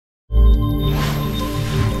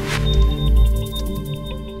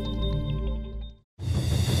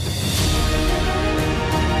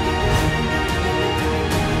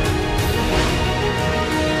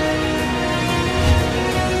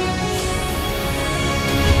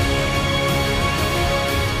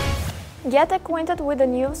Get acquainted with the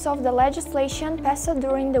news of the legislation passed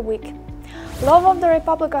during the week. Law of the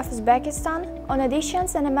Republic of Uzbekistan on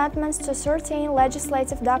additions and amendments to certain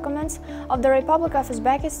legislative documents of the Republic of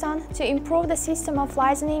Uzbekistan to improve the system of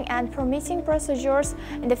licensing and permitting procedures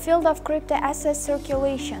in the field of crypto asset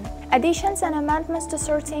circulation. Additions and amendments to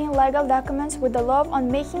certain legal documents with the law on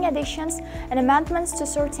making additions and amendments to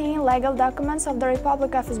certain legal documents of the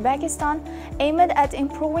Republic of Uzbekistan aimed at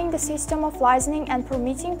improving the system of licensing and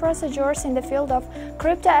permitting procedures in the field of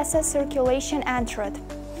crypto asset circulation and trade.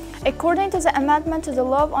 According to the amendment to the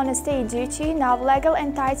law on state duty, now legal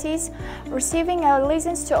entities receiving a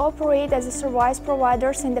license to operate as service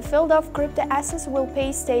providers in the field of crypto assets will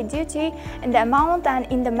pay state duty in the amount and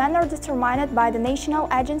in the manner determined by the National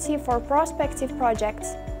Agency for Prospective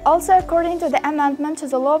Projects. Also, according to the amendment to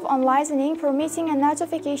the law on licensing, permitting and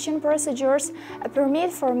notification procedures, a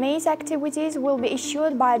permit for maize activities will be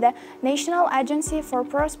issued by the National Agency for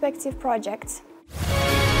Prospective Projects.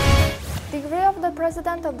 Decree of the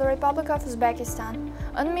President of the Republic of Uzbekistan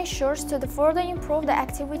on measures to further improve the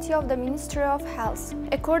activity of the Ministry of Health.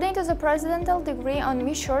 According to the Presidential Decree on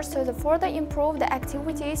measures to further improve the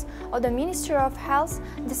activities of the Ministry of Health,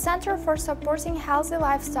 the Center for Supporting Healthy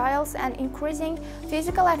Lifestyles and Increasing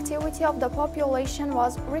Physical Activity of the Population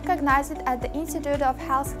was recognized at the Institute of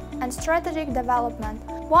Health and Strategic Development.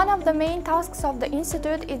 One of the main tasks of the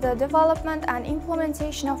Institute is the development and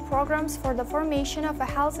implementation of programs for the formation of a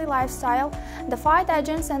healthy lifestyle, the fight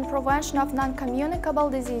against and prevention of non-communicable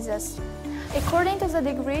diseases. According to the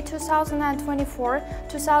Decree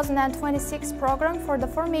 2024-2026 program for the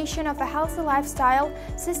formation of a healthy lifestyle,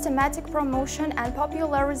 systematic promotion and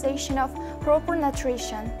popularization of proper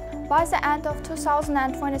nutrition. By the end of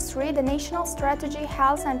 2023, the National Strategy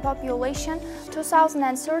Health and Population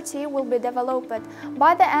 2030 will be developed.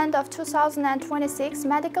 By the end of 2026,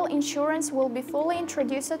 medical insurance will be fully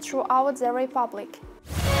introduced throughout the Republic.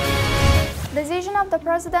 Decision of the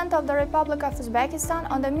President of the Republic of Uzbekistan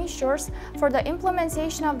on the measures for the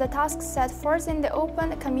implementation of the tasks set forth in the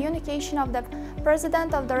open communication of the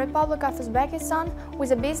President of the Republic of Uzbekistan with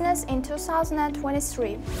the business in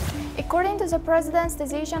 2023. According to the President's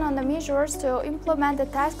decision on the measures to implement the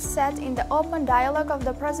tasks set in the open dialogue of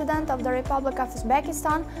the President of the Republic of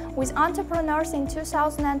Uzbekistan with entrepreneurs in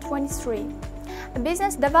 2023. A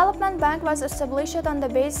business development bank was established on the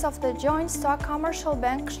basis of the joint stock commercial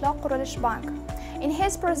bank Qishloq Qurilish Bank. In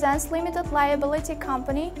his presence, limited liability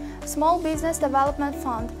company, small business development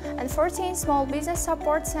fund, and 14 small business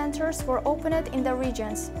support centers were opened in the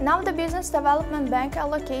regions. Now the Business Development Bank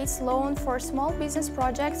allocates loan for small business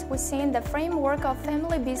projects within the framework of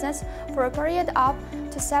family business for a period up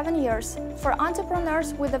to 7 years. For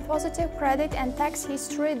entrepreneurs with a positive credit and tax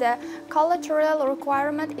history, the collateral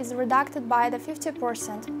requirement is reduced by the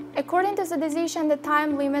 50%. According to the decision, the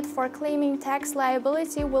time limit for claiming tax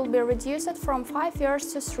liability will be reduced from 5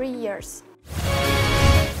 years to 3 years.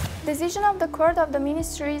 Decision of the Court of the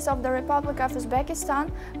Ministries of the Republic of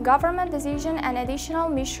Uzbekistan, government decision and additional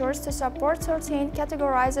measures to support certain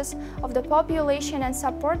categories of the population and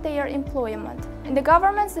support their employment. In the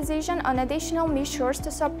government's decision on additional measures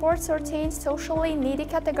to support certain socially needy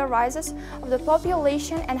categories of the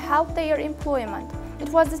population and help their employment, it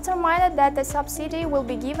was determined that the subsidy will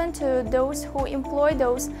be given to those who employ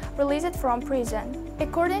those released from prison.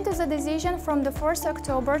 According to the decision from the 1st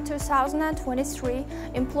October 2023,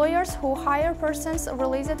 employers who hire persons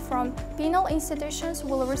released from penal institutions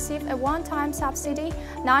will receive a one-time subsidy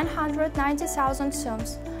 990,000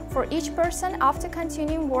 soms for each person after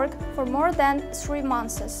continuing work for more than 3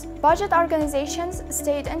 months. Budget organizations,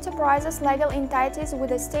 state enterprises, legal entities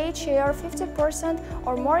with a state share 50%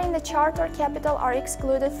 or more in the charter capital are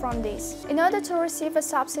excluded from this. In order to receive a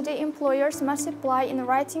subsidy, employers must apply in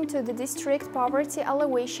writing to the District Poverty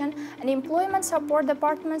Alleviation and Employment Support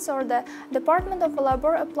Departments, or the Department of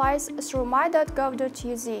Labor applies through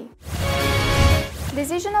my.gov.uz.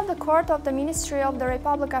 Decision of the Court of the Ministry of the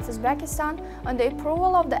Republic of Uzbekistan on the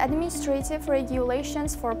approval of the administrative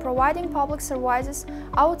regulations for providing public services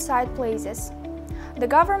outside places. The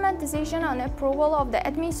government decision on approval of the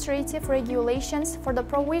administrative regulations for the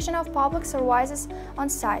provision of public services on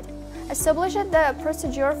site established the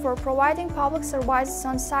procedure for providing public services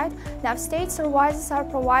on site. Now state services are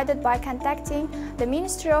provided by contacting the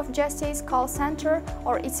Ministry of Justice call center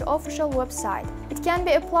or its official website. It can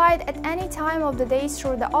be applied at any time of the day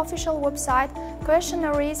through the official website.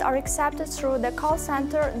 Questionnaires are accepted through the call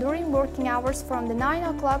center during working hours from the 9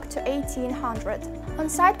 o'clock to 1800.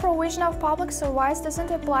 On-site provision of public service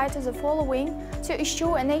doesn't apply to the following: to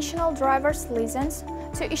issue a national driver's license,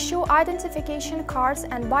 to issue identification cards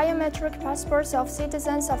and biometric passports of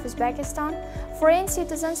citizens of Uzbekistan, foreign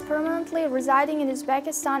citizens permanently residing in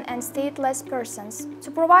Uzbekistan and stateless persons,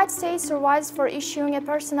 to provide state services for issuing a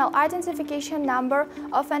personal identification number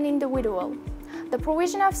of an individual. The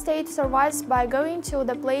provision of state service by going to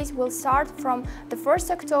the place will start from the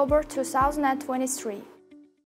 1st October 2023.